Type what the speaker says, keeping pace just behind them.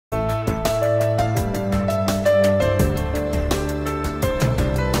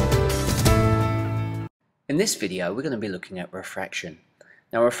In this video, we're going to be looking at refraction.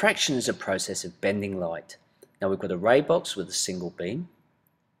 Now, refraction is a process of bending light. Now, we've got a ray box with a single beam,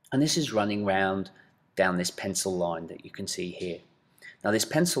 and this is running round down this pencil line that you can see here. Now, this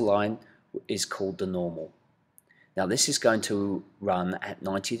pencil line is called the normal. Now, this is going to run at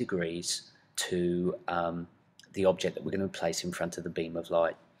 90 degrees to the object that we're going to place in front of the beam of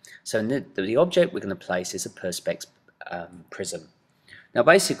light. So the object we're going to place is a perspex prism. Now,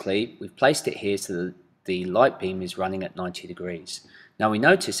 basically, we've placed it here so the light beam is running at 90 degrees. Now we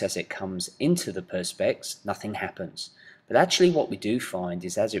notice as it comes into the perspex, nothing happens. But actually what we do find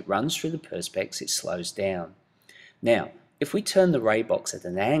is as it runs through the perspex, it slows down. Now, if we turn the ray box at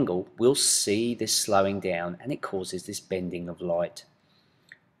an angle, we'll see this slowing down and it causes this bending of light.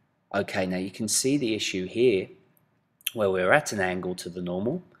 Okay, now you can see the issue here where we're at an angle to the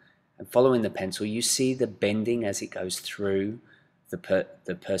normal, and following the pencil you see the bending as it goes through the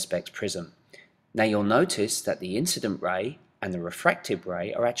perspex prism. Now you'll notice that the incident ray and the refractive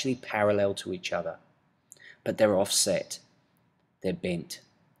ray are actually parallel to each other, but they're offset, they're bent.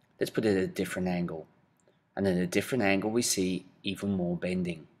 Let's put it at a different angle, and at a different angle we see even more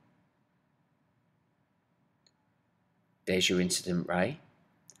bending. There's your incident ray,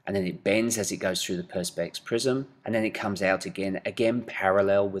 and then it bends as it goes through the perspex prism, and then it comes out again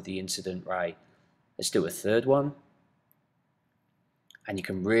parallel with the incident ray. Let's do a third one. And you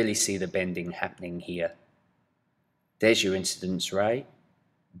can really see the bending happening here. There's your incidence ray,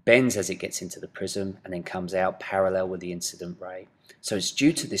 bends as it gets into the prism and then comes out parallel with the incident ray. So it's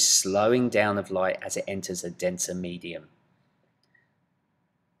due to this slowing down of light as it enters a denser medium.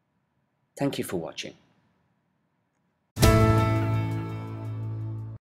 Thank you for watching.